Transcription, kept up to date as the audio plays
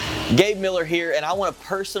Gabe Miller here, and I want to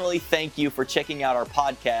personally thank you for checking out our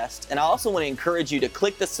podcast. And I also want to encourage you to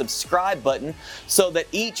click the subscribe button so that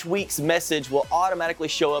each week's message will automatically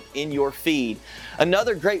show up in your feed.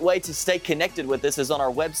 Another great way to stay connected with us is on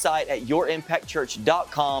our website at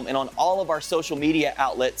yourimpactchurch.com and on all of our social media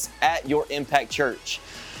outlets at Your Impact Church.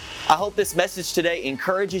 I hope this message today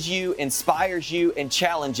encourages you, inspires you, and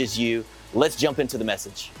challenges you. Let's jump into the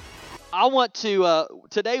message. I want to,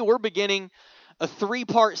 today we're beginning a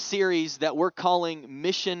 3-part series that we're calling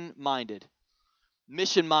Mission Minded.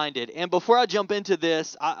 Mission Minded. And before I jump into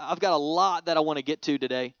this, I've got a lot that I want to get to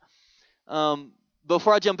today.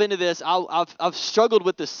 Before I jump into this, I've struggled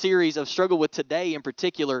with this series. I've struggled with today in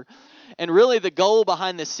particular. And really the goal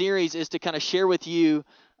behind this series is to kind of share with you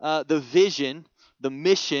the vision, the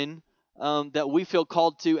mission that we feel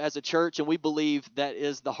called to as a church, and we believe that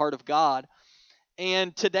is the heart of God.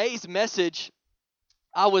 And today's message,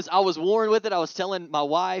 I was warned with it. I was telling my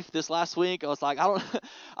wife this last week. I was like,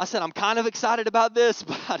 I said, I'm kind of excited about this,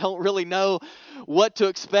 but I don't really know what to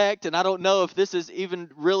expect. And I don't know if this is even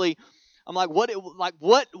really, I'm like,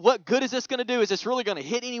 what good is this going to do? Is this really going to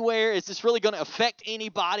hit anywhere? Is this really going to affect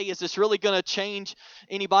anybody? Is this really going to change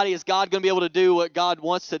anybody? Is God going to be able to do what God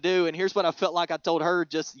wants to do? And here's what I felt like I told her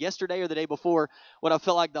just yesterday or the day before, what I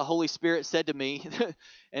felt like the Holy Spirit said to me.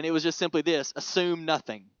 And it was just simply this: assume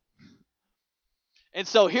nothing. And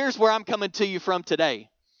so here's where I'm coming to you from today.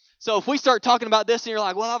 So if we start talking about this and you're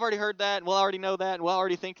like, well, I've already heard that, and well, I already know that, and well, I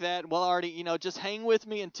already think that, and well, I already, just hang with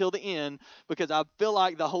me until the end, because I feel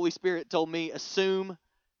like the Holy Spirit told me, assume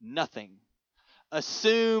nothing.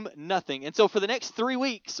 Assume nothing. And so for the next 3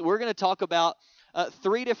 weeks, we're going to talk about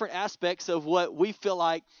 3 different aspects of what we feel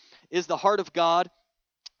like is the heart of God.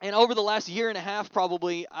 And over the last year and a half,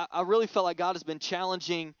 probably, I really felt like God has been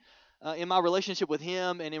challenging in my relationship with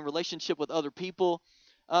Him and in relationship with other people,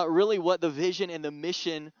 really what the vision and the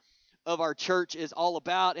mission of our church is all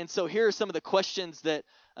about. And so here are some of the questions that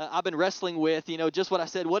I've been wrestling with, just what I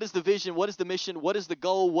said. What is the vision? What is the mission? What is the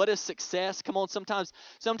goal? What is success? Come on,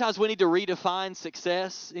 sometimes we need to redefine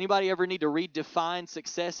success. Anybody ever need to redefine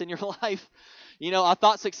success in your life? I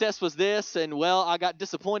thought success was this, and well, I got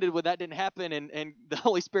disappointed when that didn't happen, and the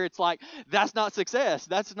Holy Spirit's like, that's not success.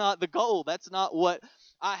 That's not the goal. That's not what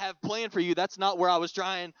I have planned for you. That's not where I was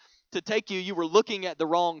trying to take you. You were looking at the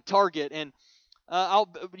wrong target. And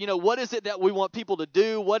what is it that we want people to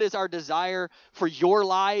do? What is our desire for your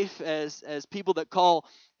life as people that call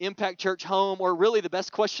Impact Church home? Or really the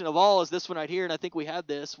best question of all is this one right here, and I think we have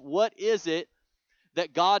this. What is it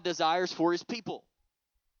that God desires for His people?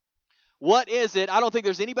 What is it? I don't think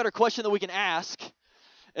there's any better question that we can ask.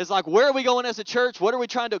 It's like, where are we going as a church? What are we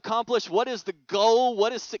trying to accomplish? What is the goal?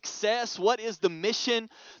 What is success? What is the mission?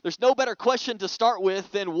 There's no better question to start with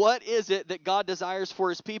than what is it that God desires for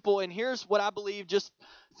His people? And here's what I believe, just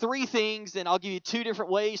 3 things, and I'll give you 2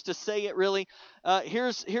 different ways to say it really.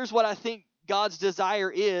 Here's what I think God's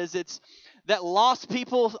desire is. It's that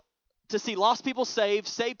to see lost people saved,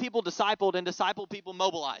 saved people discipled, and discipled people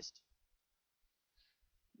mobilized.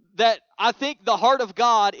 That I think the heart of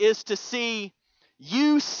God is to see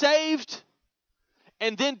you saved,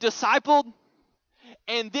 and then discipled,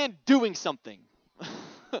 and then doing something.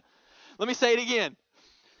 Let me say it again.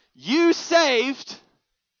 You saved,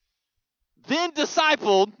 then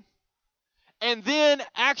discipled, and then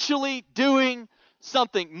actually doing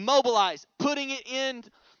something. Mobilized, putting it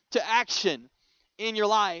into action in your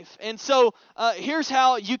life. And so here's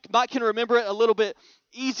how you can remember it a little bit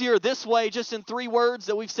easier this way, just in 3 words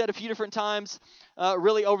that we've said a few different times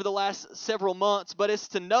really over the last several months, but it's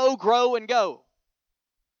to know, grow, and go.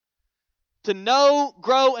 To know,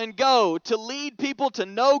 grow, and go. To lead people to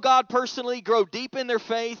know God personally, grow deep in their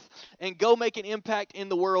faith, and go make an impact in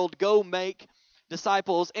the world. Go make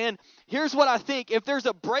disciples. And here's what I think. If there's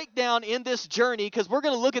a breakdown in this journey, because we're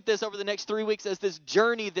going to look at this over the next 3 weeks as this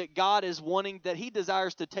journey that God is wanting, that He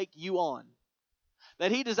desires to take you on.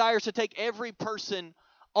 That He desires to take every person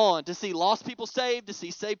on, to see lost people saved, to see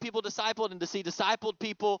saved people discipled, and to see discipled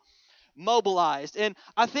people mobilized. And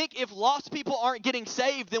I think if lost people aren't getting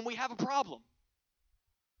saved, then we have a problem.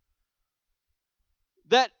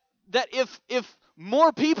 That if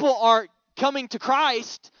more people aren't coming to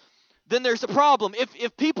Christ, then there's a problem.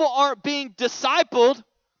 If people aren't being discipled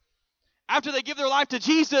after they give their life to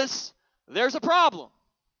Jesus, there's a problem.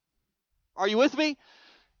 Are you with me?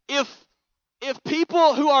 If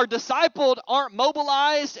people who are discipled aren't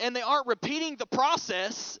mobilized and they aren't repeating the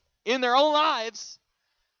process in their own lives,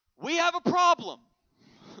 we have a problem.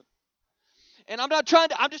 And I'm just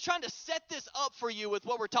trying to set this up for you with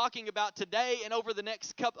what we're talking about today and over the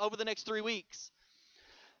next 3 weeks.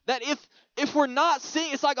 That if we're not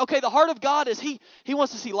seeing, it's like, okay, the heart of God is He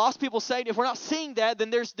wants to see lost people saved. If we're not seeing that, then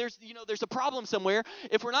there's a problem somewhere.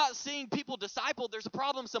 If we're not seeing people discipled, there's a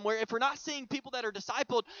problem somewhere. If we're not seeing people that are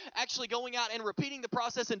discipled actually going out and repeating the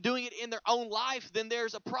process and doing it in their own life, then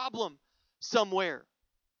there's a problem somewhere.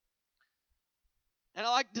 And I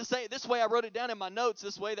like to say it this way, I wrote it down in my notes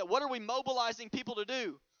this way, that what are we mobilizing people to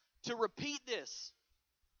do? To repeat this.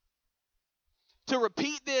 To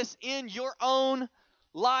repeat this in your own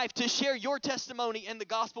life, to share your testimony and the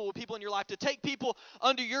gospel with people in your life, to take people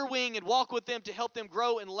under your wing and walk with them to help them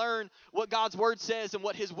grow and learn what God's word says and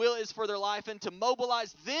what His will is for their life, and to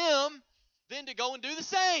mobilize them then to go and do the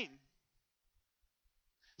same.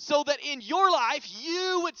 So that in your life,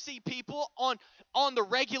 you would see people on the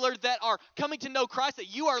regular that are coming to know Christ,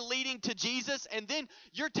 that you are leading to Jesus, and then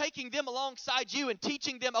you're taking them alongside you and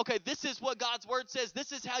teaching them, okay, this is what God's word says,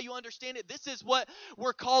 this is how you understand it, this is what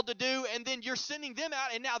we're called to do, and then you're sending them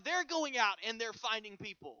out, and now they're going out and they're finding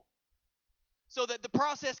people. So that the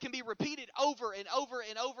process can be repeated over and over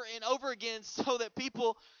and over and over again, so that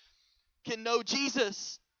people can know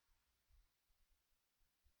Jesus.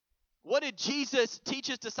 What did Jesus teach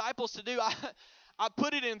His disciples to do? I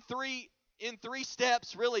put it in three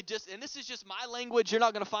steps, really, and this is just my language. You're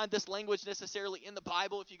not going to find this language necessarily in the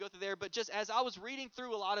Bible if you go through there, but just as I was reading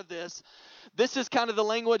through a lot of this is kind of the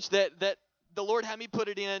language that the Lord had me put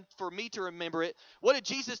it in for me to remember it. What did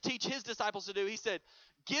Jesus teach His disciples to do? He said,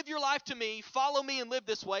 give your life to me, follow me, and live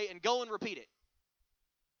this way, and go and repeat it.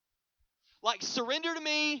 Like, surrender to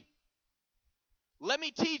me, let me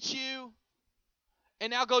teach you, and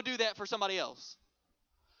now go do that for somebody else.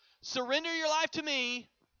 Surrender your life to me.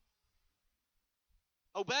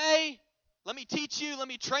 Obey. Let me teach you. Let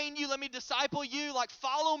me train you. Let me disciple you. Like,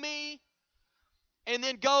 follow me. And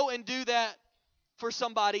then go and do that for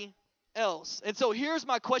somebody else. And so here's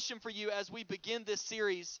my question for you as we begin this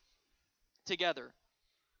series together.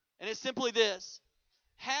 And it's simply this.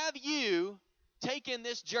 Have you taken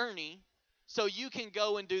this journey so you can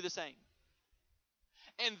go and do the same?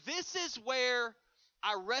 And this is where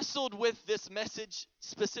I wrestled with this message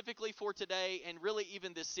specifically for today, and really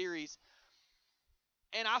even this series.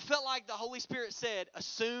 And I felt like the Holy Spirit said,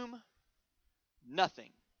 assume nothing.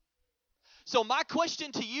 So my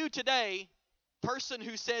question to you today, person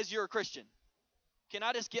who says you're a Christian, can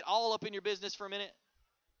I just get all up in your business for a minute?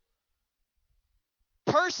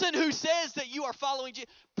 Person who says that you are following Jesus.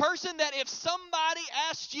 Person that if somebody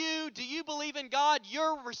asked you, do you believe in God?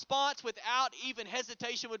 Your response without even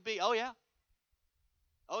hesitation would be, oh yeah.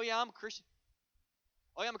 Oh yeah, I'm a Christian.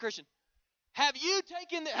 Oh yeah, I'm a Christian. Have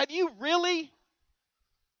you really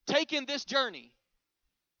taken this journey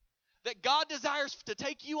that God desires to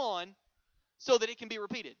take you on so that it can be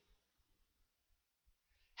repeated?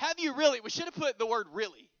 Have you really? We should have put the word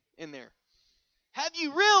really in there. Have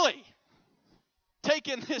you really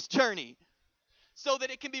taken this journey so that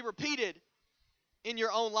it can be repeated in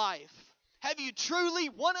your own life? Have you truly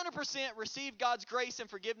 100% received God's grace and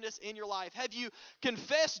forgiveness in your life? Have you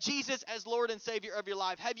confessed Jesus as Lord and Savior of your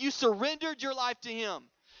life? Have you surrendered your life to Him?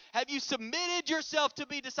 Have you submitted yourself to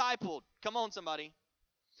be discipled? Come on, somebody.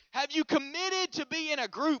 Have you committed to be in a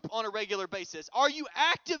group on a regular basis? Are you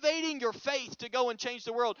activating your faith to go and change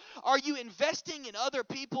the world? Are you investing in other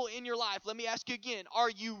people in your life? Let me ask you again. Are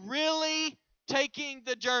you really taking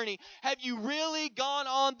the journey? Have you really gone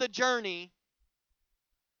on the journey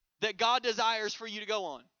that God desires for you to go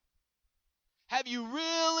on? Have you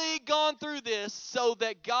really gone through this so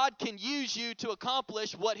that God can use you to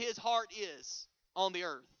accomplish what His heart is on the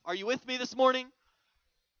earth? Are you with me this morning?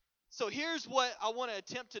 So here's what I want to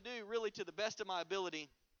attempt to do, really to the best of my ability,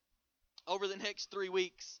 over the next 3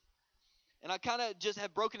 weeks. And I kind of just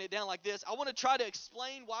have broken it down like this. I want to try to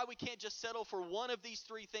explain why we can't just settle for one of these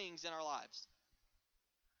three things in our lives.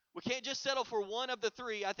 We can't just settle for one of the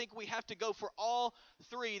three. I think we have to go for all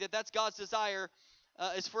three, that's God's desire,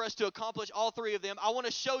 is for us to accomplish all three of them. I want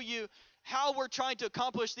to show you how we're trying to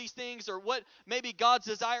accomplish these things, or what maybe God's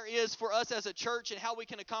desire is for us as a church, and how we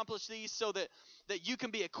can accomplish these so that you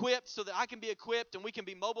can be equipped, so that I can be equipped, and we can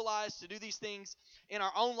be mobilized to do these things in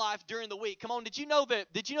our own life during the week. Come on, did you know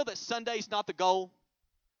that Sunday's not the goal?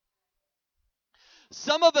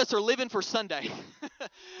 Some of us are living for Sunday.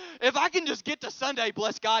 If I can just get to Sunday,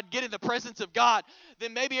 bless God, get in the presence of God,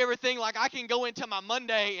 then maybe everything, like I can go into my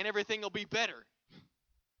Monday and everything will be better.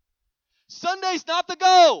 Sunday's not the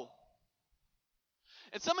goal.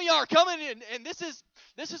 And some of y'all are coming in, and this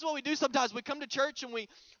is what we do sometimes. We come to church and we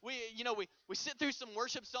sit through some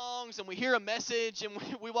worship songs and we hear a message and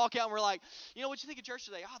we walk out and we're like, what you think of church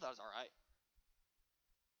today? Oh, that was all right.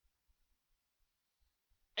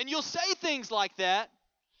 And you'll say things like that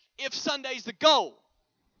if Sunday's the goal.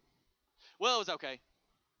 Well, it was okay.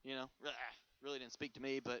 Really didn't speak to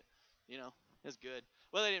me, but, it's good.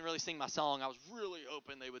 Well, they didn't really sing my song. I was really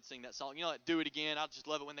hoping they would sing that song. Like Do It Again. I just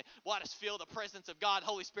love it when I just feel the presence of God.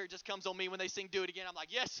 Holy Spirit just comes on me when they sing Do It Again. I'm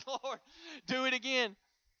like, yes, Lord, do it again.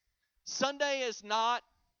 Sunday is not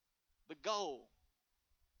the goal.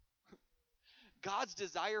 God's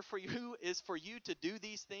desire for you is for you to do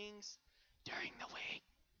these things during the week.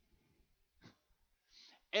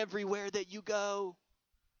 Everywhere that you go,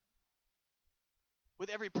 with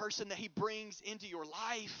every person that He brings into your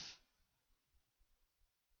life.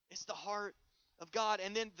 It's the heart of God.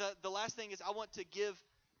 And then the last thing is I want to give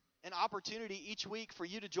an opportunity each week for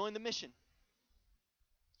you to join the mission.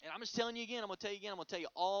 And I'm just telling you again, I'm going to tell you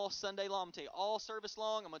all Sunday long, I'm going to tell you all service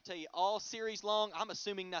long, I'm going to tell you all series long. I'm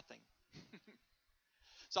assuming nothing.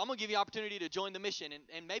 So I'm going to give you opportunity to join the mission.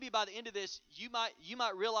 And maybe by the end of this, you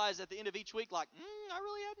might realize at the end of each week, like, I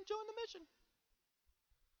really hadn't joined the mission.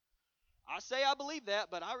 I say I believe that,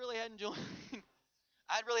 but I really hadn't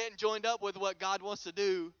joined up with what God wants to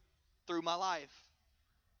do through my life.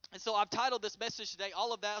 And so I've titled this message today,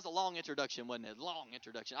 all of that was a long introduction, wasn't it? Long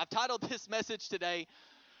introduction. I've titled this message today,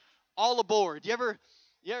 All Aboard. You ever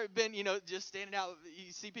been, just standing out,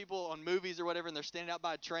 you see people on movies or whatever, and they're standing out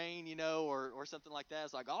by a train, or something like that.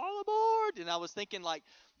 It's like, all aboard. And I was thinking, like,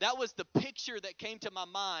 that was the picture that came to my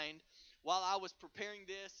mind while I was preparing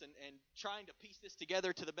this and trying to piece this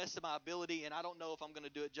together to the best of my ability. And I don't know if I'm going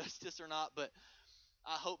to do it justice or not, but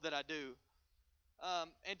I hope that I do.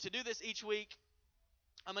 And to do this each week,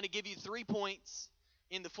 I'm going to give you 3 points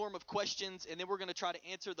in the form of questions, and then we're going to try to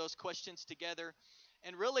answer those questions together.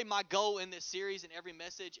 And really my goal in this series and every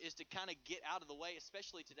message is to kind of get out of the way,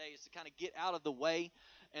 especially today, is to kind of get out of the way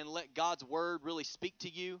and let God's word really speak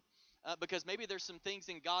to you. Because maybe there's some things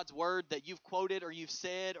in God's word that you've quoted or you've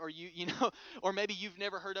said or or maybe you've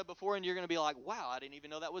never heard of before, and you're going to be like, wow, I didn't even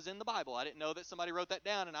know that was in the Bible. I didn't know that somebody wrote that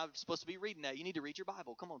down and I'm supposed to be reading that. You need to read your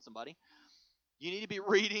Bible. Come on, somebody. You need to be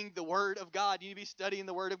reading the word of God. You need to be studying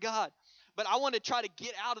the word of God. But I want to try to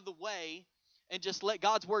get out of the way and just let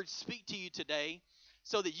God's word speak to you today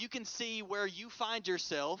so that you can see where you find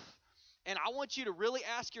yourself. And I want you to really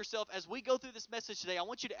ask yourself, as we go through this message today, I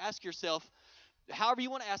want you to ask yourself, however you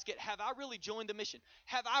want to ask it, have I really joined the mission?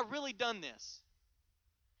 Have I really done this?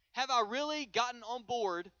 Have I really gotten on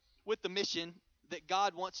board with the mission that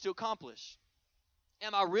God wants to accomplish?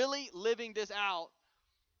 Am I really living this out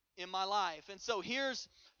in my life? And so here's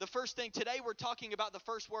the first thing. Today we're talking about the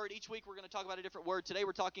first word. Each week we're going to talk about a different word. Today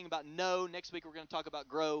we're talking about know. Next week we're going to talk about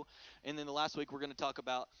grow. And then the last week we're going to talk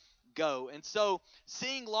about go. And so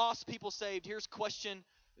seeing lost people saved, here's question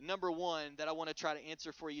number 1 that I want to try to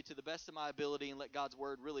answer for you to the best of my ability and let God's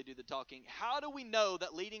word really do the talking. How do we know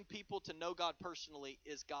that leading people to know God personally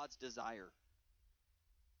is God's desire?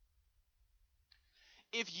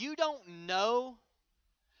 If you don't know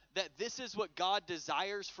that this is what God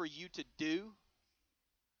desires for you to do,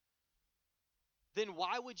 then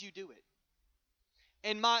why would you do it?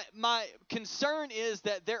 And my concern is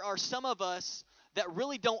that there are some of us that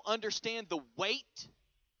really don't understand the weight,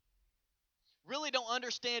 really don't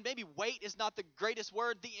understand, maybe weight is not the greatest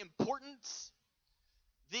word, the importance,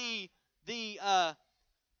 the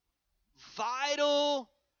vital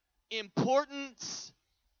importance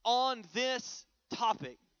on this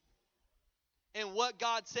topic and what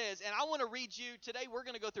God says. And I want to read you, today we're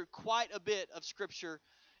going to go through quite a bit of scripture,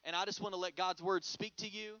 and I just want to let God's word speak to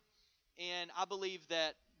you, and I believe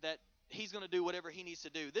that He's going to do whatever He needs to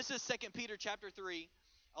do. This is 2 Peter chapter 3.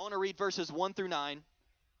 I want to read verses 1 through 9.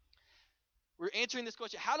 We're answering this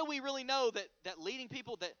question. How do we really know that leading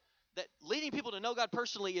people to know God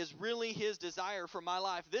personally is really His desire for my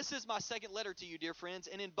life? This is my second letter to you, dear friends,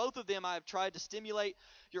 and in both of them I have tried to stimulate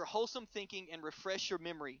your wholesome thinking and refresh your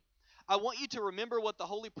memory. I want you to remember what the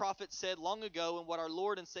holy prophet said long ago and what our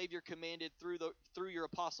Lord and Savior commanded through your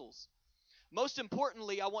apostles. Most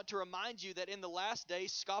importantly, I want to remind you that in the last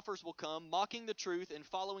days scoffers will come, mocking the truth and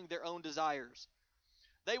following their own desires.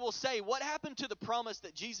 They will say, what happened to the promise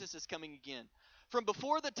that Jesus is coming again? From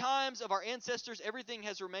before the times of our ancestors, everything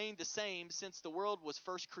has remained the same since the world was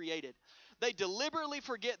first created. They deliberately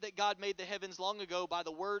forget that God made the heavens long ago by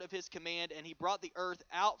the word of His command, and He brought the earth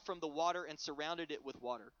out from the water and surrounded it with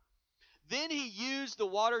water. Then He used the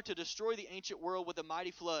water to destroy the ancient world with a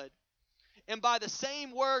mighty flood. And by the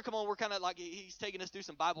same word, come on, we're kind of like, He's taking us through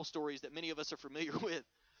some Bible stories that many of us are familiar with.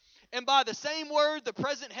 And by the same word, the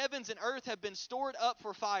present heavens and earth have been stored up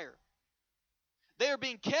for fire. They are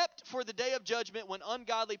being kept for the day of judgment when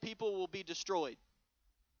ungodly people will be destroyed.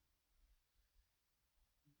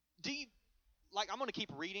 I'm going to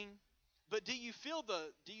keep reading, but do you feel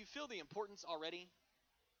the importance already?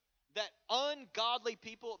 that ungodly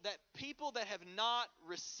people, that people that have not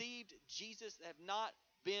received Jesus, that have not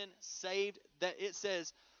been saved, that it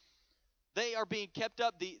says they are being kept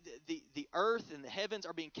up, the earth and the heavens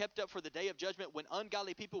are being kept up for the day of judgment when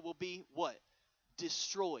ungodly people will be what?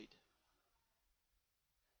 Destroyed.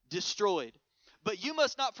 Destroyed. But you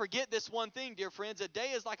must not forget this one thing, dear friends. A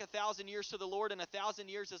day is like 1,000 years to the Lord, and 1,000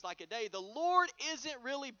 years is like a day. The Lord isn't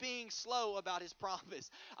really being slow about His promise.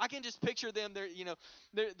 I can just picture them.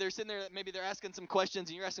 They're sitting there. Maybe they're asking some questions,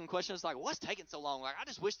 and you're asking questions like, "What's taking so long?" Like, I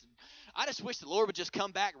just wish the Lord would just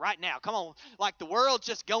come back right now. Come on, like the world's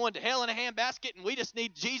just going to hell in a handbasket, and we just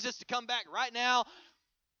need Jesus to come back right now.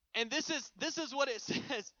 And this is what it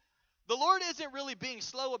says. The Lord isn't really being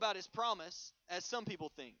slow about His promise, as some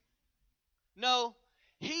people think. No,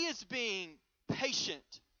 He is being patient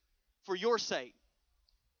for your sake.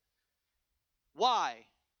 Why?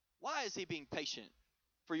 Why is He being patient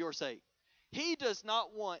for your sake? He does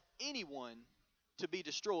not want anyone to be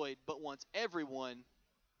destroyed, but wants everyone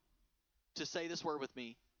to say this word with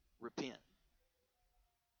me, repent.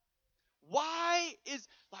 Why is,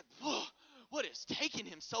 like, what is taking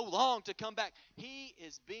Him so long to come back? He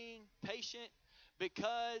is being patient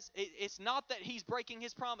because it's not that He's breaking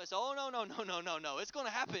His promise. Oh, no. It's going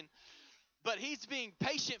to happen. But He's being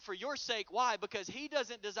patient for your sake. Why? Because He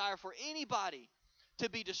doesn't desire for anybody to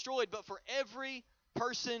be destroyed, but for every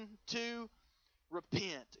person to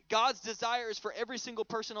repent. God's desire is for every single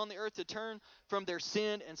person on the earth to turn from their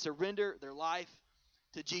sin and surrender their life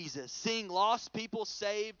to Jesus. Seeing lost people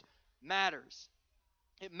saved matters.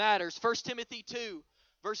 It matters. 1 Timothy 2,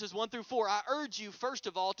 verses 1 through 4. I urge you, first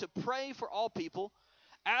of all, to pray for all people.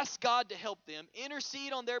 Ask God to help them,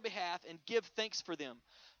 intercede on their behalf, and give thanks for them.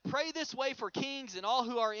 Pray this way for kings and all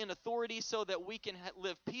who are in authority so that we can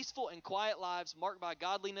live peaceful and quiet lives marked by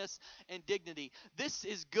godliness and dignity. This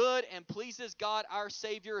is good and pleases God our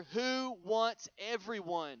Savior, who wants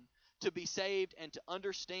everyone to be saved and to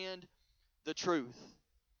understand the truth.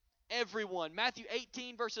 Everyone. Matthew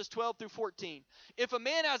 18, verses 12 through 14. If a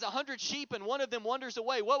man has 100 sheep and one of them wanders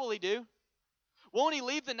away, what will he do? Won't he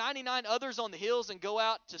leave the 99 others on the hills and go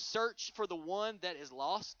out to search for the one that is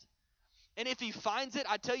lost? And if he finds it,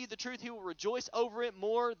 I tell you the truth, he will rejoice over it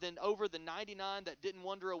more than over the 99 that didn't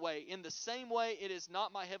wander away. In the same way, it is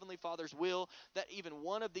not my heavenly Father's will that even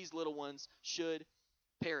one of these little ones should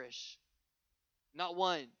perish. Not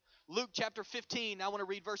one. Luke chapter 15, I want to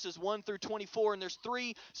read verses 1 through 24, and there's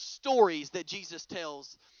 3 stories that Jesus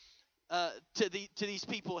tells to these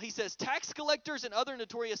people. He says, tax collectors and other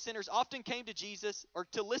notorious sinners often came to Jesus, or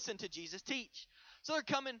to listen to Jesus teach. So they're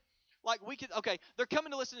coming, they're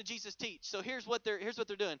coming to listen to Jesus teach. So here's what they're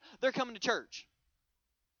doing. They're coming to church.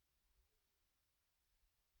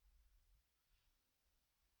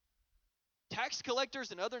 Tax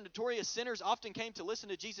collectors and other notorious sinners often came to listen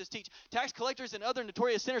to Jesus teach. Tax collectors and other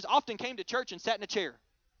notorious sinners often came to church and sat in a chair.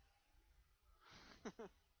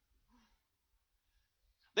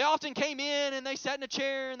 They often came in and they sat in a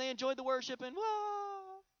chair and they enjoyed the worship and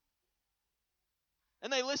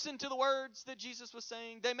and they listened to the words that Jesus was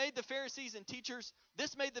saying. This made the Pharisees and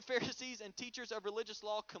teachers of religious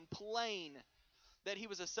law complain that he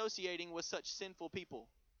was associating with such sinful people,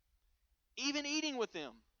 even eating with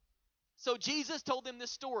them. So Jesus told them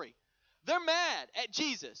this story. They're mad at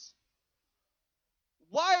Jesus.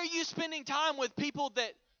 Why are you spending time with people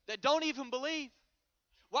that don't even believe?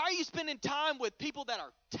 Why are you spending time with people that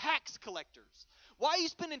are tax collectors? Why are you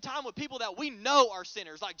spending time with people that we know are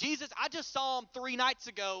sinners? Like, Jesus, I just saw them 3 nights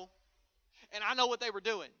ago, and I know what they were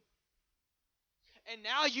doing. And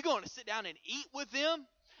now you're going to sit down and eat with them?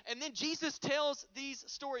 And then Jesus tells these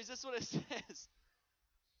stories. This is what it says.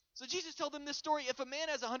 So Jesus told them this story. If a man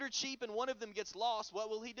has 100 sheep and one of them gets lost, what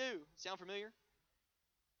will he do? Sound familiar?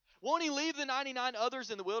 Won't he leave the 99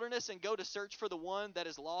 others in the wilderness and go to search for the one that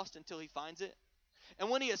is lost until he finds it? And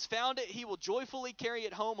when he has found it, he will joyfully carry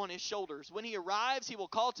it home on his shoulders. When he arrives, he will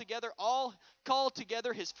call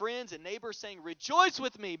together his friends and neighbors, saying, rejoice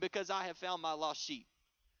with me because I have found my lost sheep.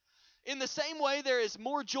 In the same way, there is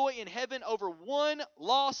more joy in heaven over one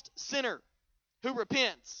lost sinner who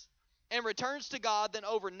repents and returns to God than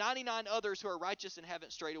over 99 others who are righteous and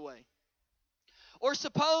haven't strayed away. Or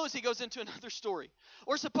suppose, he goes into another story.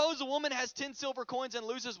 Or suppose a woman has 10 silver coins and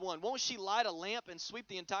loses one. Won't she light a lamp and sweep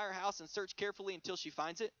the entire house and search carefully until she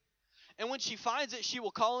finds it? And when she finds it, she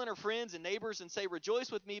will call in her friends and neighbors and say,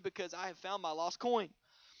 rejoice with me because I have found my lost coin.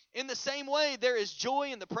 In the same way, there is joy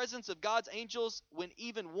in the presence of God's angels when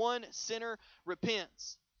even one sinner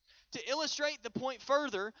repents. To illustrate the point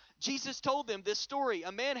further, Jesus told them this story.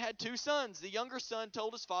 A man had 2 sons. The younger son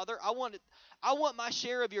told his father, I want my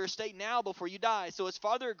share of your estate now before you die. So his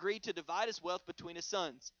father agreed to divide his wealth between his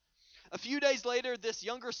sons. A few days later, this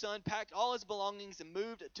younger son packed all his belongings and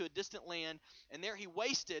moved to a distant land, and there he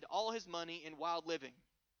wasted all his money in wild living.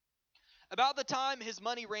 About the time his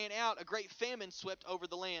money ran out, a great famine swept over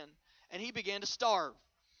the land, and he began to starve.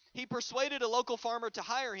 He persuaded a local farmer to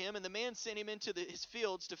hire him, and the man sent him into his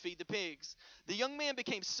fields to feed the pigs. The young man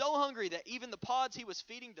became so hungry that even the pods he was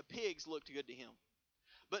feeding the pigs looked good to him.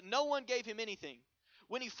 But no one gave him anything.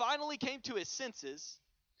 When he finally came to his senses,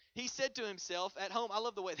 he said to himself at home, I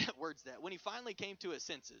love the way that word's that. When he finally came to his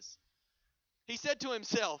senses, he said to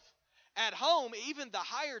himself, at home, even the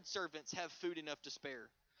hired servants have food enough to spare.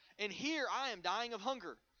 And here I am dying of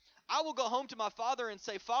hunger. I will go home to my father and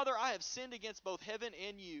say, Father, I have sinned against both heaven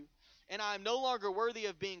and you, and I am no longer worthy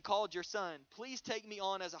of being called your son. Please take me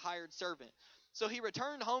on as a hired servant. So he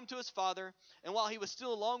returned home to his father, and while he was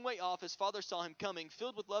still a long way off, his father saw him coming.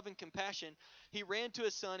 Filled with love and compassion, he ran to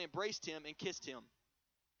his son, embraced him, and kissed him.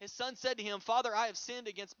 His son said to him, Father, I have sinned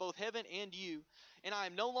against both heaven and you, and I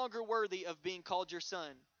am no longer worthy of being called your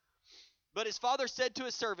son. But his father said to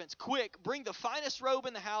his servants, Quick, bring the finest robe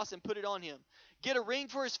in the house and put it on him. Get a ring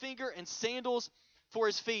for his finger and sandals for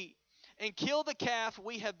his feet. And kill the calf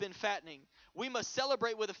we have been fattening. We must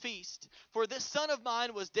celebrate with a feast. For this son of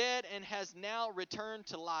mine was dead and has now returned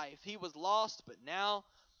to life. He was lost, but now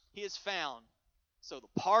he is found. So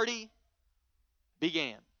the party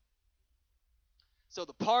began. So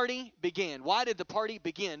the party began. Why did the party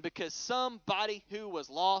begin? Because somebody who was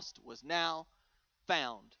lost was now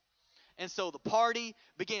found. And so the party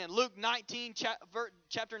began. Luke 19,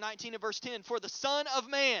 chapter 19 and verse 10. For the Son of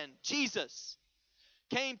Man, Jesus,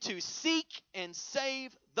 came to seek and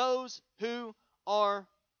save those who are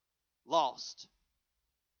lost.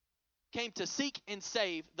 Came to seek and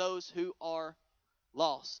save those who are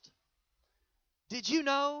lost. Did you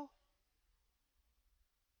know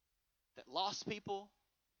that lost people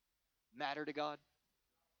matter to God?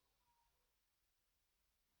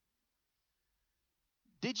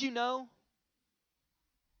 Did you know?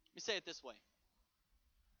 Let me say it this way.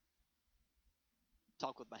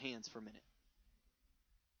 Talk with my hands for a minute.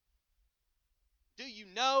 Do you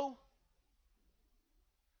know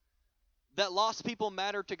that lost people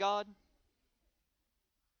matter to God?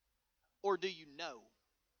 Or do you know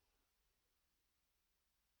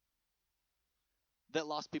that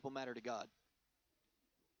lost people matter to God?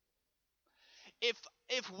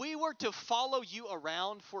 If we were to follow you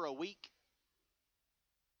around for a week,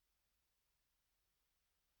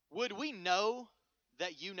 would we know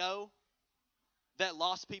that you know that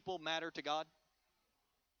lost people matter to God?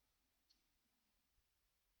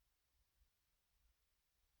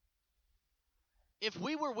 If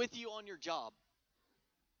we were with you on your job,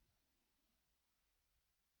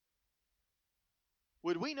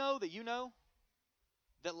 would we know that you know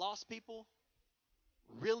that lost people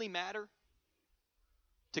really matter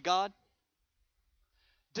to God?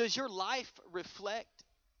 Does your life reflect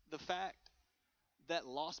the fact that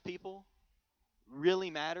lost people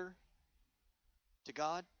really matter to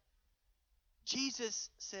God?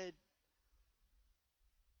 Jesus said,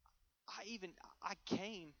 I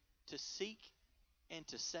came to seek and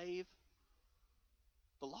to save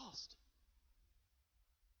the lost.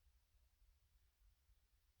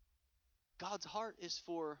 God's heart is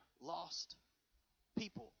for lost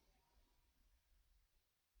people.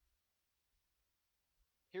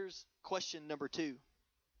 Here's question number 2.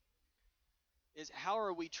 Is how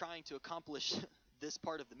are we trying to accomplish this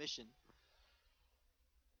part of the mission?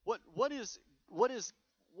 What is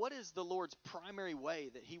the Lord's primary way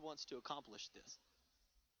that he wants to accomplish this?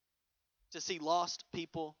 To see lost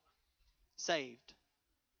people saved.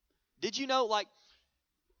 Did you know,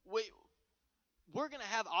 we're going to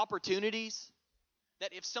have opportunities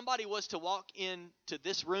that if somebody was to walk into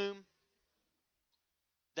this room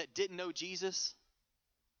that didn't know Jesus,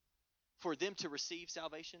 for them to receive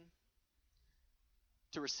salvation,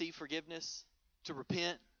 to receive forgiveness, to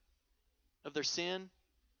repent of their sin.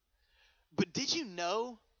 But did you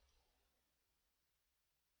know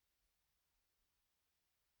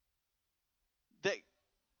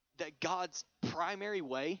that God's primary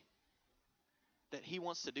way that he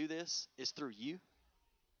wants to do this is through you?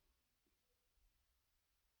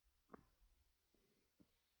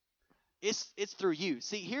 It's through you.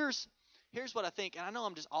 See, here's what I think, and I know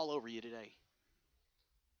I'm just all over you today.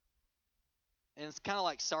 And it's kind of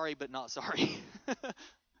like sorry but not sorry.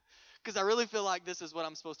 Because I really feel like this is what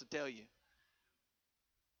I'm supposed to tell you.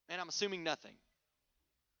 And I'm assuming nothing.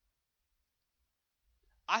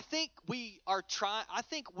 I think we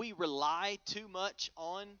rely too much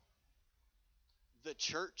on the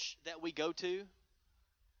church that we go to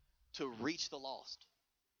reach the lost.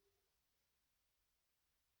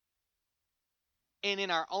 and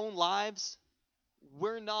in our own lives,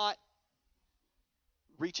 we're not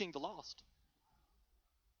reaching the lost.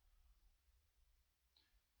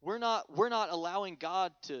 We're not allowing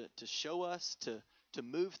God to show us, to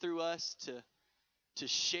move through us, to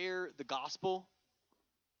share the gospel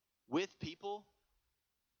with people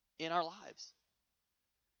in our lives.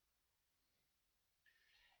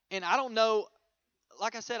 And I don't know,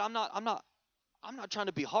 like I said, I'm not trying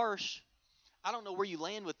to be harsh. I don't know where you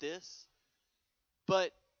land with this,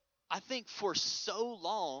 but I think for so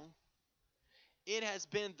long it has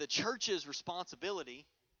been the church's responsibility,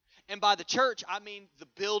 and by the church I mean the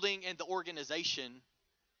building and the organization,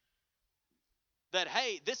 that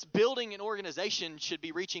hey, this building and organization should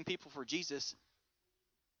be reaching people for Jesus.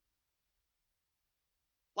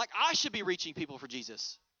 Like I should be reaching people for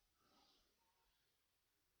Jesus.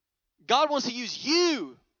 God wants to use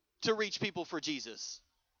you to reach people for Jesus.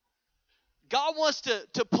 God wants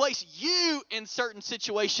to place you in certain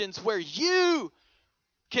situations where you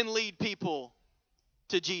can lead people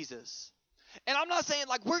to Jesus. And I'm not saying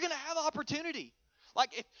like we're going to have opportunity.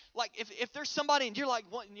 Like if there's somebody and you're like,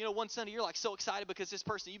 one Sunday you're like so excited because this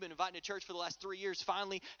person you've been inviting to church for the last 3 years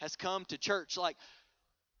finally has come to church. Like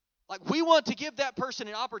we want to give that person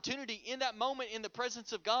an opportunity in that moment in the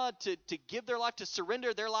presence of God to give their life, to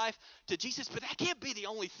surrender their life to Jesus. But that can't be the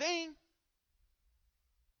only thing.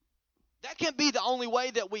 That can't be the only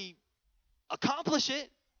way that we accomplish it.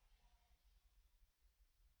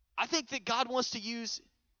 I think that God wants to use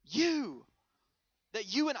you.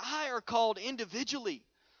 That you and I are called individually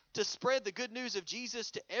to spread the good news of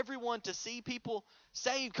Jesus to everyone, to see people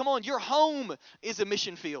saved. Come on, your home is a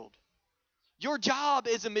mission field. Your job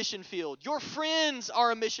is a mission field. Your friends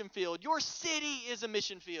are a mission field. Your city is a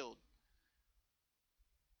mission field.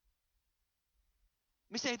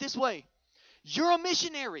 Let me say it this way. You're a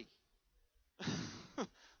missionary.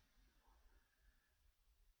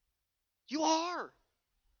 You are.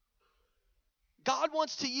 God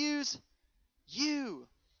wants to use you.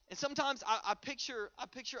 And sometimes I picture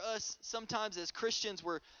us sometimes as Christians,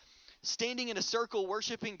 we're standing in a circle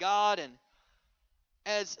worshiping God, and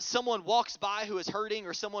as someone walks by who is hurting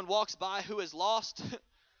or someone walks by who is lost,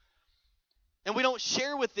 and we don't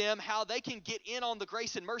share with them how they can get in on the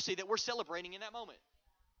grace and mercy that we're celebrating in that moment.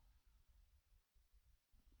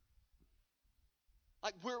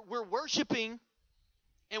 Like we're worshiping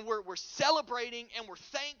and we're celebrating and we're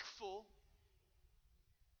thankful.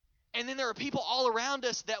 And then there are people all around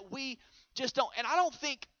us that we just don't. And I don't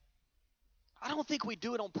think we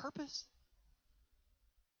do it on purpose.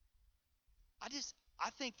 I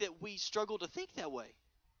think that we struggle to think that way.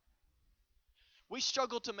 We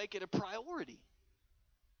struggle to make it a priority.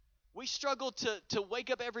 We struggle to wake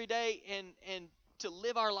up every day and to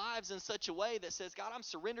live our lives in such a way that says, God, I'm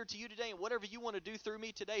surrendered to you today, and whatever you want to do through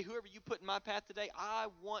me today, whoever you put in my path today, I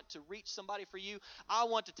want to reach somebody for you. I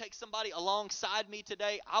want to take somebody alongside me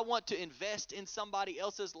today. I want to invest in somebody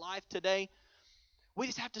else's life today. We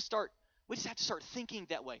just have to start thinking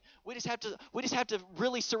that way. We just have to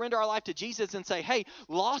really surrender our life to Jesus and say, hey,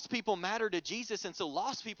 lost people matter to Jesus, and so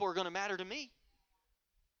lost people are going to matter to me.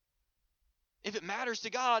 If it matters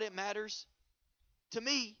to God, it matters to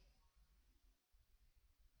me.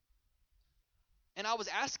 And I was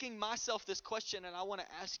asking myself this question, and I want to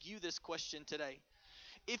ask you this question today.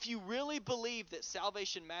 If you really believe that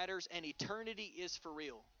salvation matters and eternity is for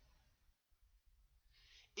real,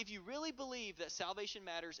 if you really believe that salvation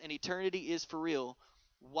matters and eternity is for real,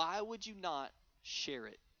 why would you not share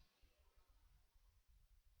it?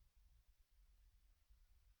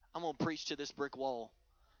 I'm going to preach to this brick wall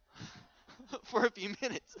for a few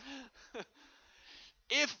minutes.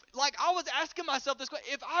 I was asking myself this question,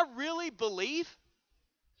 if I really believe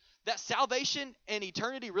that salvation and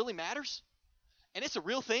eternity really matters, and it's a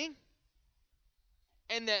real thing,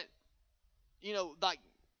 and that,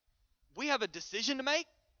 we have a decision to make,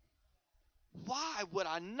 why would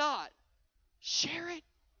I not share it?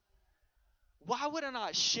 Why would I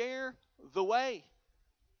not share the way?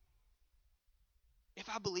 If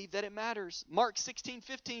I believe that it matters. Mark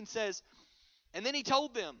 16:15 says, and then he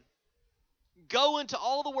told them, go into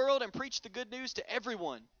all the world and preach the good news to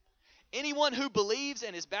everyone. Anyone who believes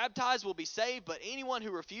and is baptized will be saved, but anyone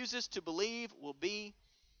who refuses to believe will be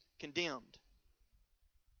condemned.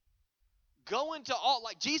 Go into all,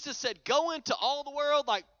 like Jesus said, go into all the world,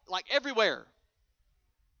 like everywhere.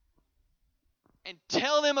 And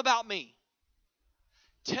tell them about me.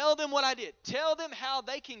 Tell them what I did. Tell them how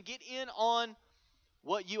they can get in on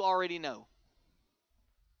what you already know.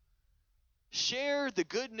 Share the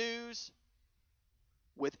good news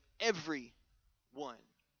with everyone.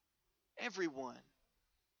 Everyone.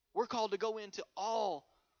 We're called to go into all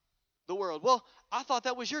the world. Well, I thought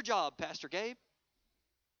that was your job, Pastor Gabe,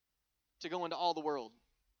 to go into all the world.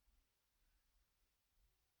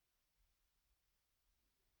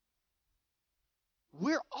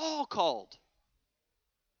 We're all called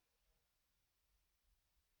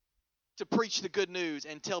to preach the good news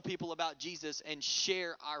and tell people about Jesus and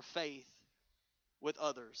share our faith with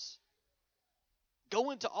others.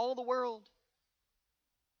 Go into all the world.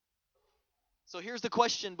 So here's the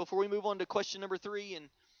question before we move on to question number 3, and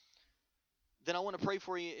then I want to pray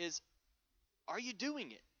for you is, are you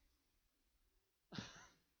doing it?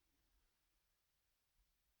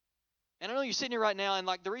 And I know you're sitting here right now, and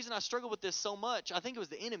like the reason I struggle with this so much, I think it was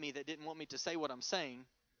the enemy that didn't want me to say what I'm saying.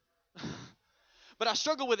 But I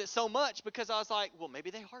struggle with it so much because I was like, well,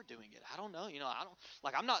 maybe they are doing it. I don't know.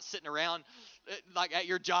 I'm not sitting around like at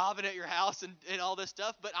your job and at your house and all this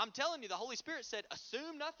stuff. But I'm telling you, the Holy Spirit said,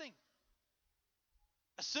 assume nothing.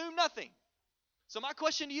 Assume nothing. So my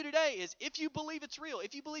question to you today is, if you believe it's real,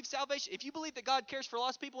 if you believe salvation, if you believe that God cares for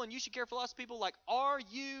lost people and you should care for lost people, like, are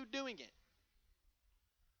you doing it?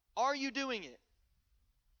 Are you doing it?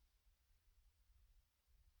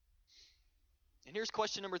 And here's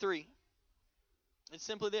question number 3. It's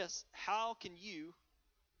simply this: how can you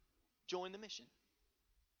join the mission?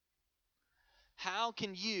 How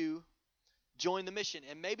can you join the mission?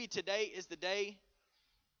 And maybe today is the day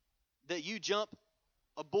that you jump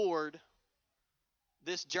aboard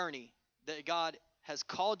this journey that God has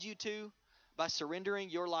called you to by surrendering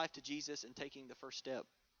your life to Jesus and taking the first step.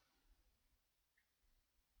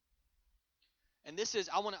 And this is,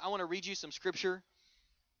 I want to read you some scripture,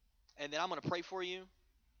 and then I'm going to pray for you.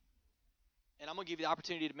 And I'm going to give you the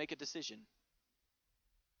opportunity to make a decision.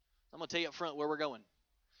 I'm going to tell you up front where we're going.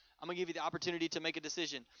 I'm going to give you the opportunity to make a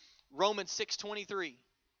decision. Romans 6:23.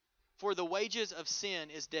 For the wages of sin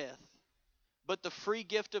is death, but the free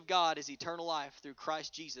gift of God is eternal life through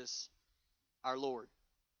Christ Jesus our Lord.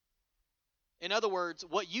 In other words,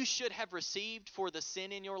 what you should have received for the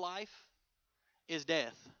sin in your life is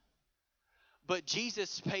death. But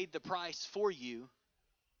Jesus paid the price for you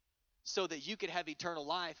so that you could have eternal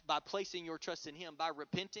life by placing your trust in Him, by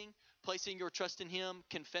repenting, placing your trust in Him,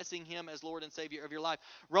 confessing Him as Lord and Savior of your life.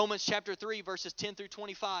 Romans chapter 3, verses 10 through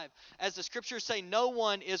 25. As the scriptures say, no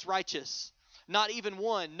one is righteous, not even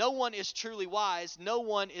one. No one is truly wise. No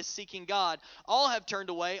one is seeking God. All have turned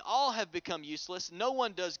away. All have become useless. No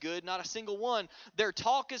one does good, not a single one. Their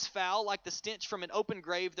talk is foul, like the stench from an open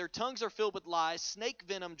grave. Their tongues are filled with lies. Snake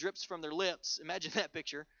venom drips from their lips. Imagine that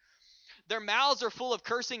picture. Their mouths are full of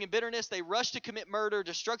cursing and bitterness. They rush to commit murder.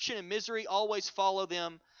 Destruction and misery always follow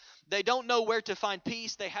them. They don't know where to find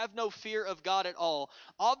peace. They have no fear of God at all.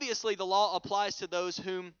 Obviously, the law applies to those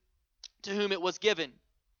to whom it was given.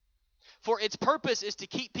 For its purpose is to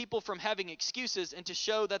keep people from having excuses and to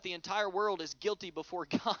show that the entire world is guilty before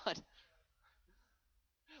God.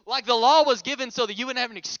 Like the law was given so that you wouldn't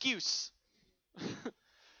have an excuse.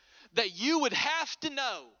 That you would have to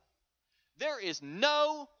know, there is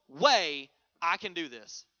no way I can do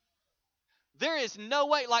this. There is no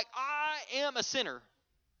way. Like, I am a sinner.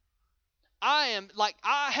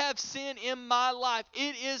 I have sin in my life.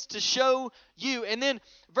 It is to show you. And then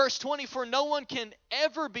verse 20, for no one can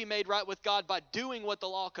ever be made right with God by doing what the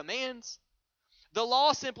law commands. The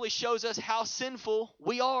law simply shows us how sinful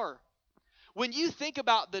we are. When you think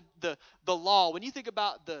about the law, when you think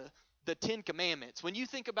about the 10 Commandments, when you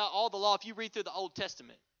think about all the law, if you read through the Old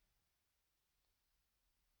Testament,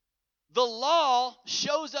 the law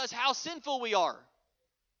shows us how sinful we are.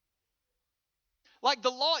 Like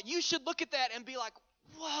the law, you should look at that and be like,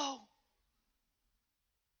 whoa,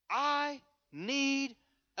 I need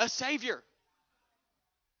a Savior.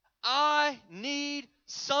 I need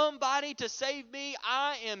somebody to save me.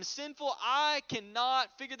 I am sinful. I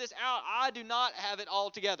cannot figure this out. I do not have it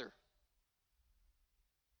all together.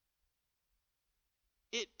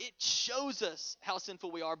 It shows us how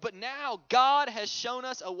sinful we are. But now God has shown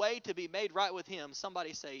us a way to be made right with Him.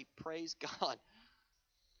 Somebody say, praise God.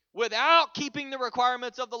 Without keeping the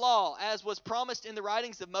requirements of the law, as was promised in the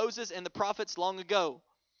writings of Moses and the prophets long ago.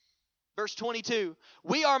 Verse 22,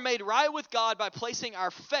 we are made right with God by placing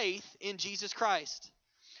our faith in Jesus Christ.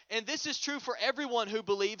 And this is true for everyone who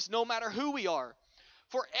believes, no matter who we are.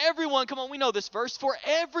 For everyone, come on, we know this verse, for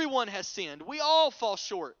everyone has sinned. We all fall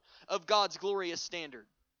short of God's glorious standard.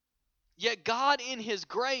 Yet God in His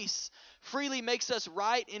grace freely makes us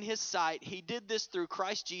right in His sight. He did this through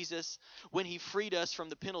Christ Jesus when He freed us from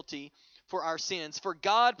the penalty for our sins. For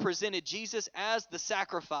God presented Jesus as the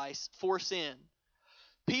sacrifice for sin.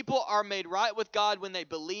 People are made right with God when they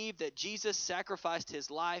believe that Jesus sacrificed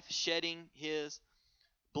His life, shedding His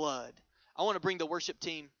blood. I want to bring the worship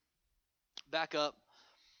team back up.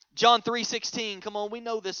 John 3:16, come on, we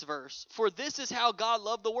know this verse. For this is how God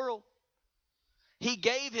loved the world. He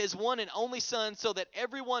gave his one and only Son so that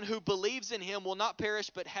everyone who believes in him will not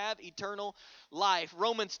perish but have eternal life.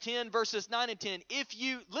 Romans 10 verses 9 and 10. If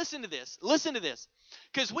you, listen to this,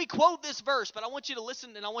 because we quote this verse, but I want you to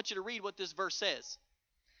listen and I want you to read what this verse says.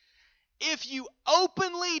 If you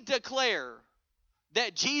openly declare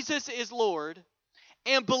that Jesus is Lord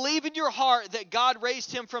and believe in your heart that God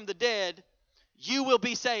raised him from the dead, you will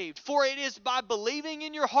be saved. For it is by believing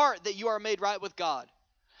in your heart that you are made right with God.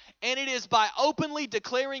 And it is by openly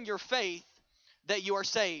declaring your faith that you are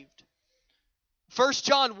saved. 1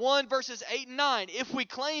 John 1 verses 8 and 9. If we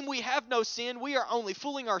claim we have no sin, we are only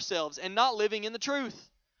fooling ourselves and not living in the truth.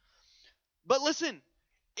 But listen,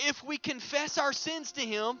 if we confess our sins to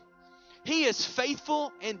him, he is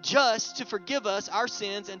faithful and just to forgive us our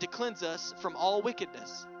sins and to cleanse us from all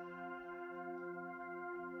wickedness.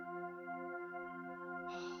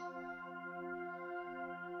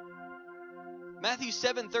 Matthew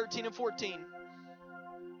 7, 13 and 14.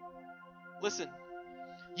 Listen,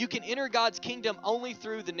 you can enter God's kingdom only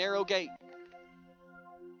through the narrow gate.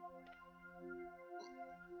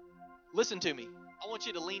 Listen to me. I want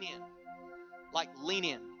you to lean in. Like, lean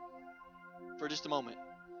in for just a moment.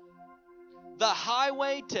 The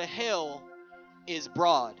highway to hell is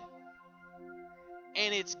broad,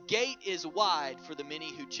 and its gate is wide for the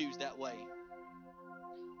many who choose that way.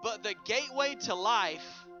 But the gateway to life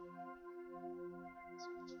is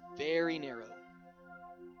very narrow.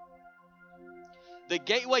 The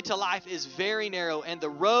gateway to life is very narrow, and the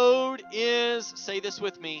road is, say this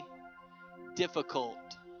with me, difficult.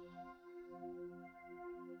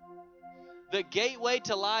 The gateway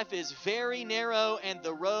to life is very narrow, and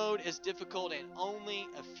the road is difficult, and only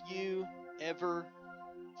a few ever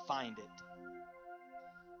find it.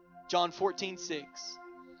 John 14:6.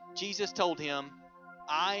 Jesus told him,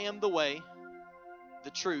 I am the way, the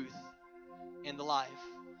truth, and the life.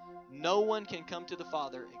 No one can come to the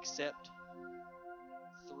Father except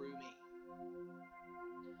through me.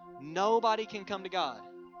 Nobody can come to God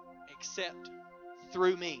except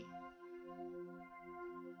through me.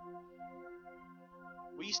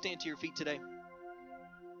 Will you stand to your feet today?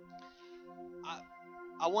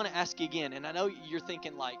 I want to ask you again, and I know you're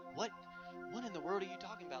thinking like, what in the world are you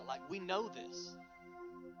talking about? Like, we know this.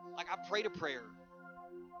 Like, I prayed a prayer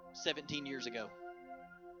 17 years ago.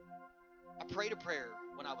 I prayed a prayer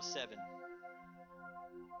when I was 7.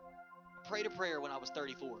 I prayed a prayer when I was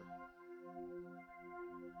 34.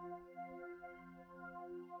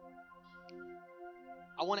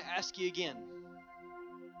 I want to ask you again,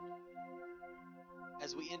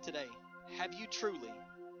 as we end today, have you truly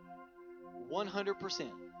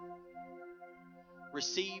 100%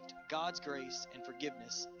 received God's grace and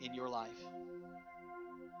forgiveness in your life?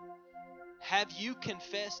 Have you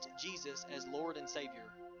confessed Jesus as Lord and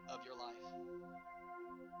Savior of your life?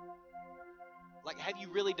 Like, have you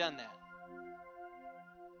really done that?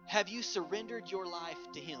 Have you surrendered your life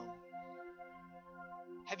to him?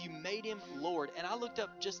 Have you made him Lord? And I looked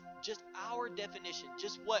up just our definition,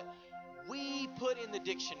 just what we put in the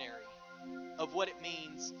dictionary of what it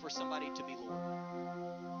means for somebody to be Lord.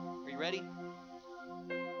 Are you ready?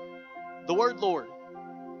 The word Lord,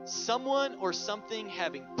 someone or something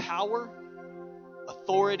having power,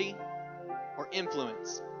 authority, or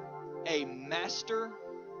influence, a master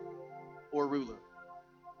or ruler.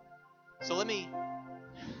 So let me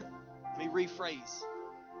rephrase.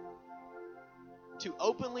 To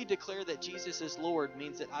openly declare that Jesus is Lord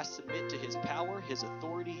means that I submit to his power, his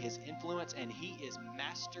authority, his influence, and he is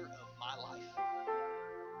master of my life.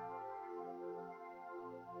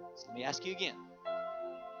 So let me ask you again.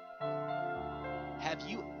 Have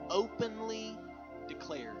you openly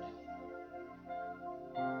declared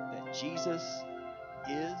that Jesus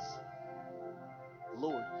is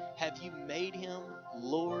Lord? Have you made him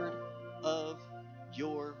Lord of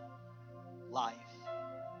your life?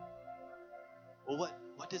 Well,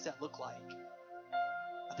 what does that look like?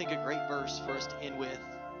 I think a great verse for us to end with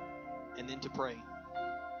and then to pray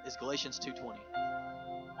is Galatians 2:20.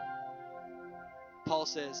 Paul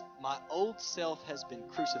says, my old self has been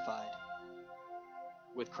crucified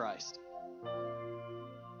with Christ.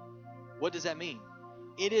 What does that mean?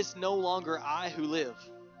 It is no longer I who live,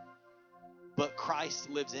 but Christ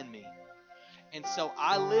lives in me. And so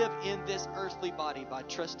I live in this earthly body by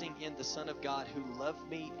trusting in the Son of God who loved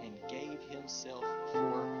me and gave himself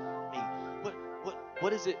for me.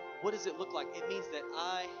 What does it look like? It means that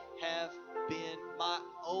my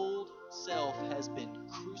old self has been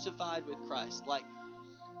crucified with Christ. Like,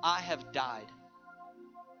 I have died.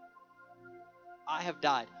 I have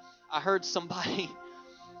died. I heard somebody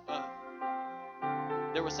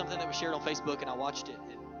there was something that was shared on Facebook, and I watched it.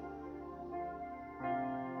 And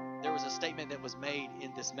there was a statement that was made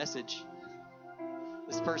in this message.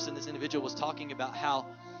 This individual was talking about how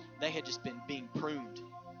they had just been being pruned,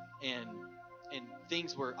 and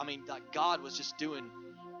things were, like God was just doing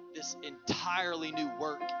this entirely new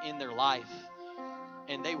work in their life.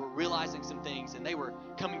 And they were realizing some things, and they were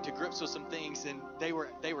coming to grips with some things, and they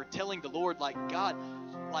were telling the Lord, like, God,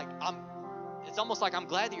 like, it's almost like, I'm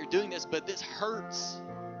glad that you're doing this, but this hurts.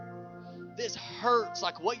 This hurts.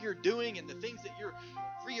 Like what you're doing and the things that you're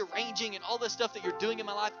rearranging and all this stuff that you're doing in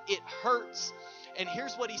my life, it hurts. And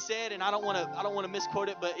here's what he said, and I don't want to misquote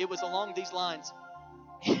it, but it was along these lines.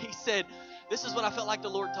 He said, this is what I felt like the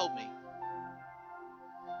Lord told me.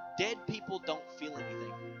 Dead people don't feel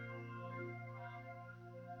anything.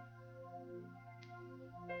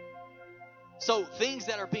 So things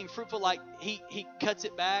that are being fruitful, like he cuts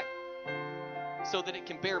it back so that it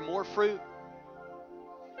can bear more fruit.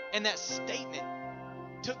 And that statement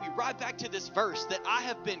took me right back to this verse that I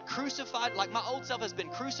have been crucified, like my old self has been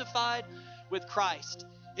crucified with Christ.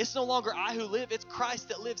 It's no longer I who live, it's Christ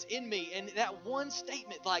that lives in me. And that one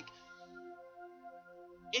statement, like,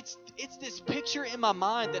 it's this picture in my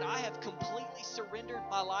mind that I have completely surrendered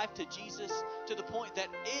my life to Jesus to the point that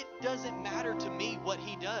it doesn't matter to me what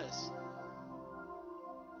he does.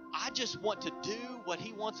 I just want to do what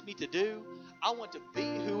he wants me to do. I want to be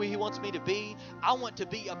who he wants me to be. I want to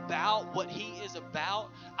be about what he is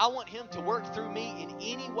about. I want him to work through me in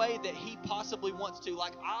any way that he possibly wants to.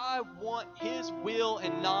 Like, I want his will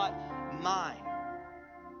and not mine.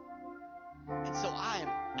 And so I am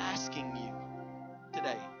asking you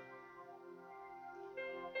today,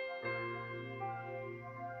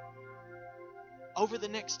 over the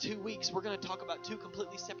next 2 weeks, we're going to talk about two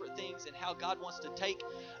completely separate things and how God wants to take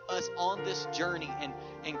us on this journey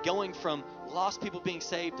and going from lost people being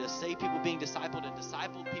saved to saved people being discipled and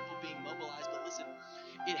discipled people being mobilized. But listen,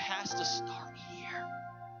 it has to start here.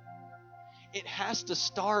 It has to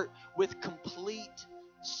start with complete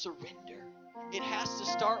surrender. It has to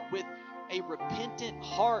start with a repentant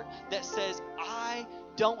heart that says, I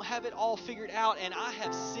don't have it all figured out, and I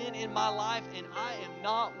have sin in my life, and I am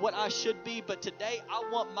not what I should be, but today I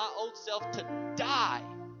want my old self to die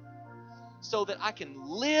so that I can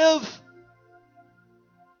live,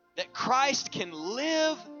 that Christ can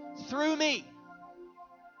live through me.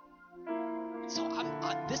 So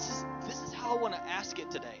this is how I want to ask it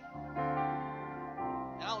today.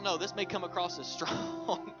 And I don't know, this may come across as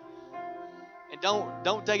strong, and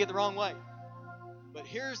don't take it the wrong way. But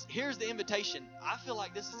here's the invitation. I feel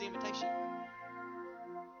like this is the invitation.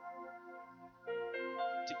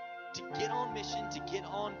 To get on mission, to get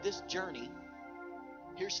on this journey,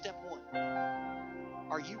 here's step one.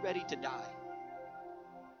 Are you ready to die?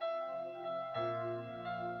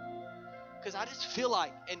 Because I just feel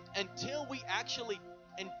like until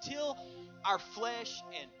our flesh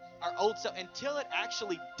and our old self, until it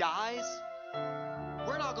actually dies,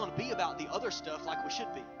 we're not going to be about the other stuff like we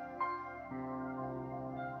should be.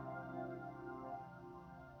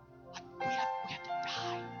 We have to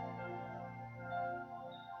die.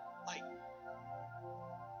 Like,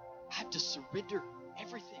 I have to surrender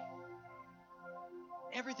everything.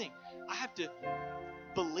 Everything. I have to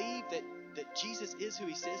believe that Jesus is who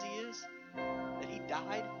he says he is, that he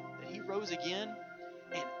died, that he rose again,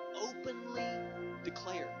 and openly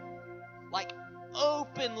declare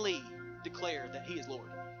that he is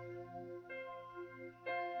Lord.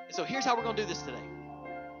 And so here's how we're going to do this today.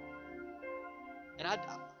 And I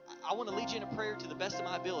want to lead you in a prayer to the best of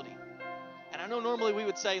my ability. And I know normally we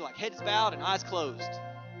would say, like, heads bowed and eyes closed.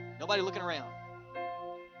 Nobody looking around.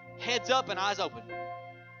 Heads up and eyes open.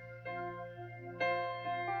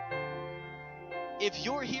 If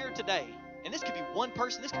you're here today, and this could be one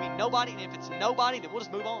person, this could be nobody, and if it's nobody, then we'll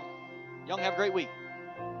just move on. Y'all can have a great week.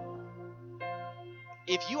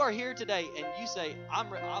 If you are here today and you say,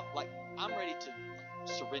 I'm ready to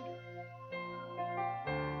surrender.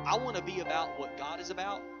 I want to be about what God is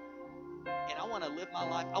about, and I want to live my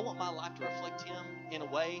life. I want my life to reflect him in a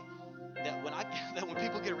way that when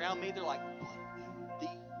people get around me, they're like, what in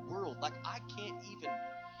the world? Like, I can't even.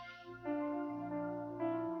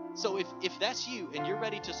 So if that's you and you're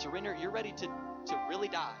ready to surrender, you're ready to really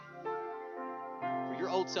die, for your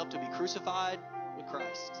old self to be crucified with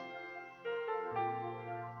Christ,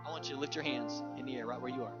 I want you to lift your hands in the air right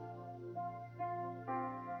where you are.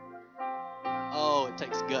 Oh, it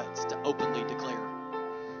takes guts to openly declare.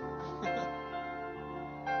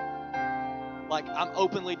 Like, I'm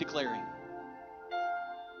openly declaring.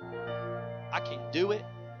 I can't do it.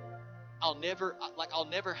 I'll never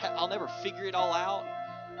figure it all out.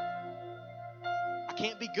 I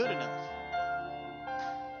can't be good enough.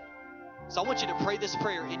 So I want you to pray this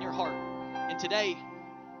prayer in your heart. And today,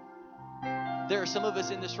 there are some of us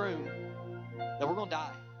in this room that we're going to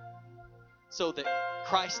die so that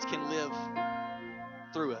Christ can live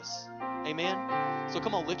through us. Amen? So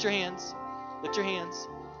come on, lift your hands. Lift your hands.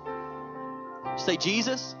 Say,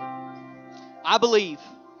 Jesus, I believe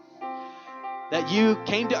that you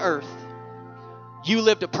came to earth. You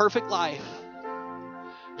lived a perfect life.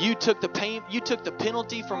 You took the pain, you took the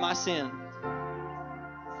penalty for my sin.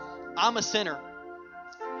 I'm a sinner,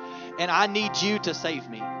 and I need you to save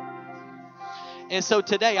me. And so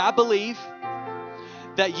today I believe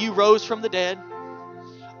that you rose from the dead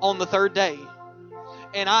on the third day.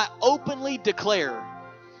 And I openly declare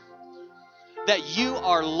that you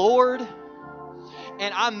are Lord,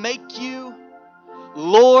 and I make you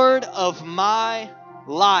Lord of my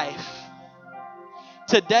life.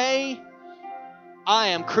 Today, I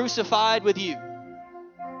am crucified with you.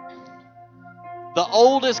 The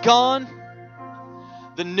old is gone,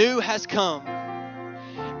 the new has come.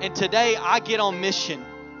 And today I get on mission.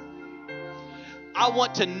 I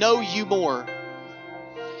want to know you more.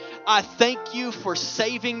 I thank you for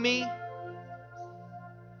saving me.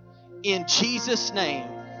 In Jesus' name,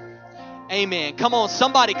 amen. Come on,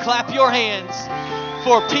 somebody clap your hands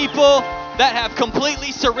for people that have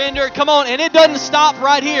completely surrendered. Come on, and it doesn't stop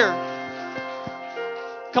right here.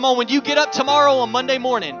 Come on, when you get up tomorrow on Monday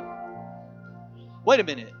morning, wait a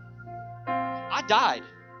minute. I died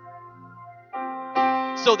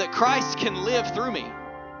so that Christ can live through me.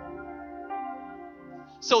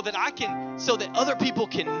 So that other people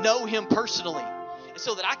can know him personally. And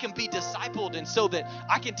so that I can be discipled, and so that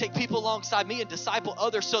I can take people alongside me and disciple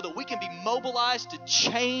others, so that we can be mobilized to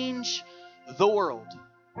change the world.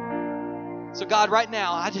 So God, right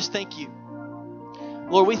now, I just thank you.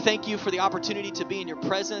 Lord, we thank you for the opportunity to be in your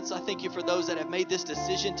presence. I thank you for those that have made this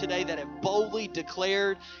decision today, that have boldly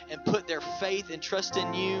declared and put their faith and trust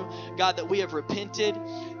in you. God, that we have repented,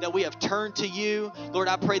 that we have turned to you. Lord,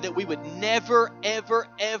 I pray that we would never, ever,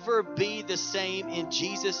 ever be the same in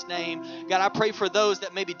Jesus' name. God, I pray for those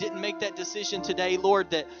that maybe didn't make that decision today, Lord,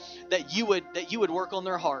 that you would work on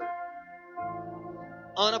their heart.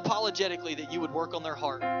 Unapologetically, that you would work on their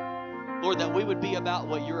heart. Lord, that we would be about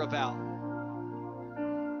what you're about.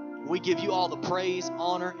 We give you all the praise,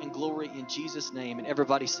 honor, and glory in Jesus' name. And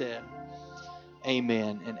everybody said,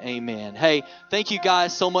 amen and amen. Hey, thank you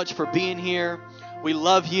guys so much for being here. We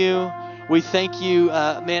love you. We thank you.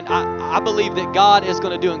 Man, I believe that God is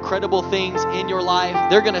going to do incredible things in your life.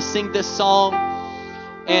 They're going to sing this song.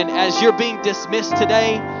 And as you're being dismissed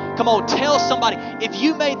today, come on, tell somebody. If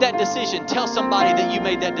you made that decision, tell somebody that you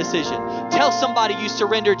made that decision. Tell somebody you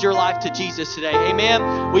surrendered your life to Jesus today.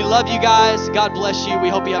 Amen. We love you guys. God bless you. We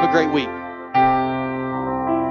hope you have a great week.